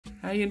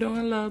How you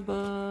doing,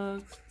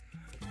 Luvbugs?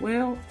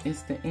 Well,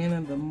 it's the end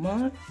of the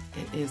month.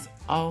 It is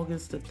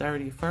August the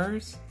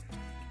 31st,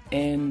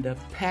 and the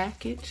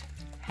package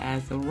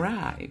has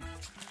arrived.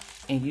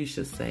 And you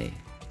should say,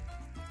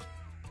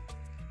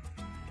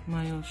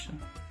 Miyoshi,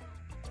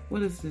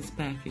 what is this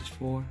package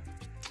for?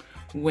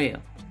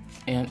 Well,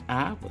 and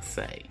I would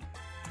say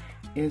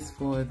it's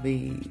for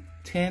the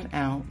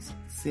 10-ounce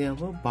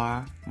silver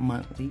bar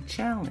monthly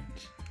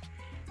challenge.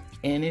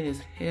 And it is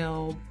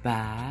held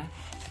by,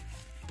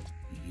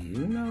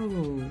 you know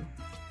who.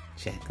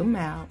 Check them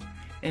out.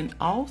 And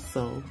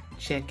also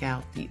check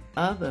out the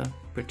other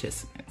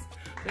participants.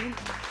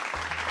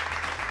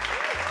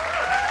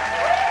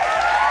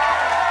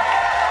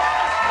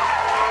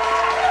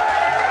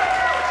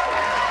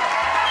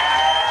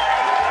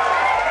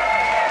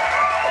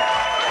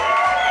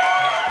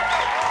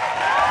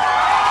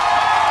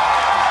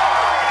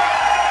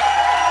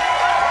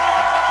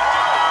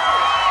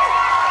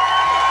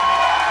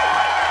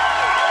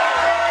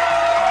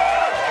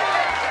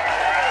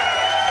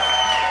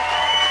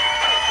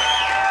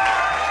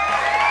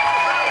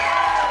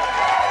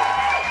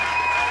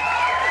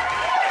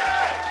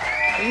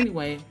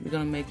 Anyway, we're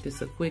gonna make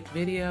this a quick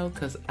video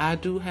because I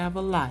do have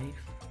a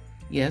life.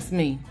 Yes,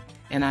 me.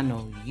 And I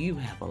know you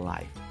have a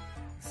life.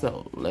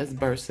 So let's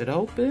burst it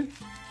open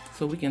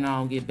so we can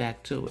all get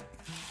back to it.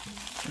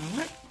 All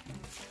right.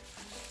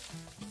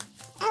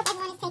 I hope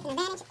everyone is taking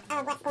advantage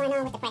of what's going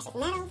on with the precious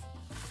metals.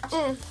 I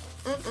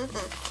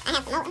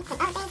have some other things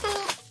coming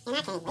in, and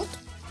I can't wait.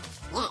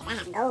 Yes, I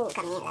have gold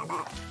coming in,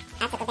 Luvbugs.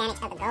 I took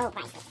advantage of the gold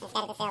prices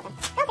instead of the silver.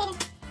 Go figure.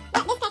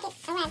 But this package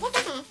arrived just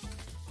in time.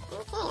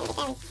 Okay, let me get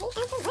that receipt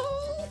out the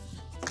way.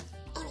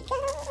 There we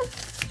go.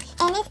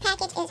 And this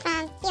package is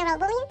from Miyoshi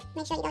Bullion.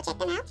 Make sure you go check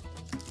them out.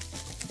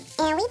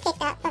 And we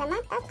picked up for the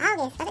month of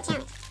August for the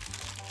challenge.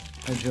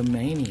 A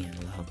Germanian,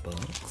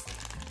 Luvbugs.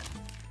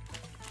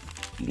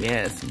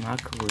 Yes, my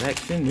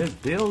collection is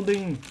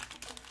building.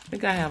 I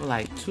think I have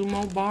like 2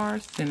 more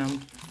bars, then I'm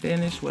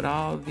finished with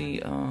all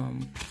the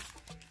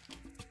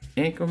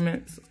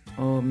increments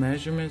or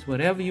measurements,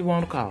 whatever you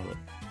want to call it.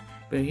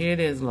 But here it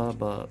is,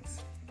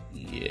 Luvbugs.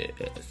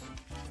 Yes.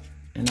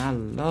 And I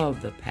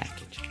love the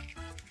packaging.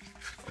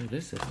 Oh,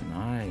 this is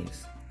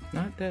nice.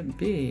 Not that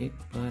big,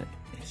 but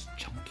it's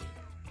chunky.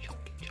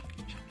 Chunky,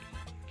 chunky, chunky.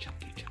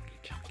 Chunky, chunky,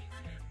 chunky.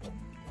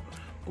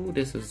 Oh,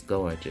 this is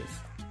gorgeous.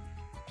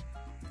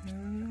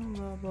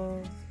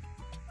 Luvbugs.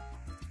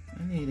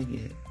 I need to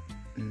get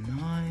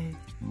 9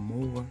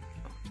 more of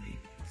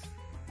these.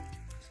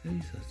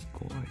 These are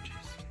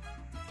gorgeous.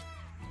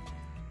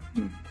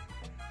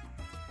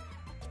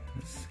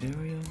 The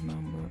serial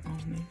number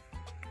on it.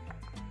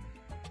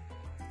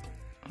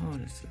 Oh,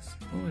 this is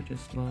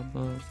gorgeous,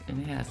 Luvbugs, and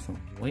it has some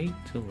weight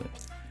to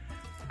it.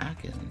 I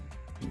can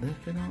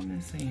lift it on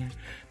this hand.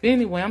 But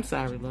anyway, I'm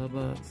sorry,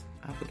 Luvbugs.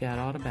 I forgot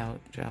all about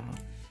y'all.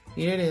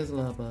 Here it is,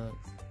 Luvbugs.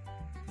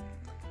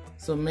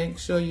 So make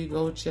sure you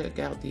go check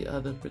out the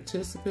other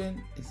participant.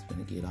 It's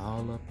gonna get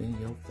all up in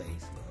your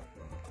face,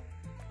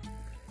 Luvbugs.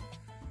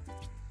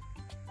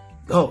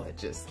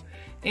 Gorgeous.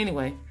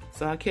 Anyway,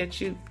 so I'll catch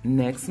you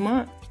next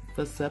month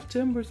for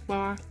September's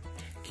bar.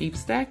 Keep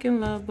stacking,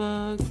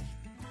 Luvbugs.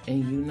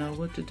 And you know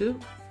what to do.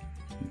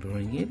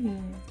 Bring it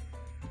in.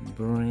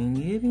 Bring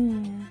it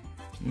in.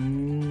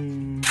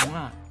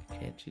 Mwah.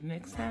 Catch you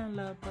next time,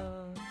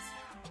 Luvbugs.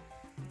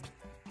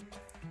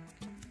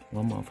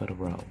 One more for the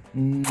roll.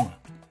 Mwah.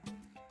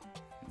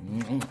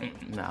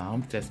 No,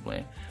 I'm just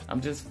playing.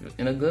 I'm just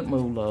in a good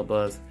mood,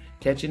 Luvbugs.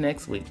 Catch you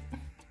next week.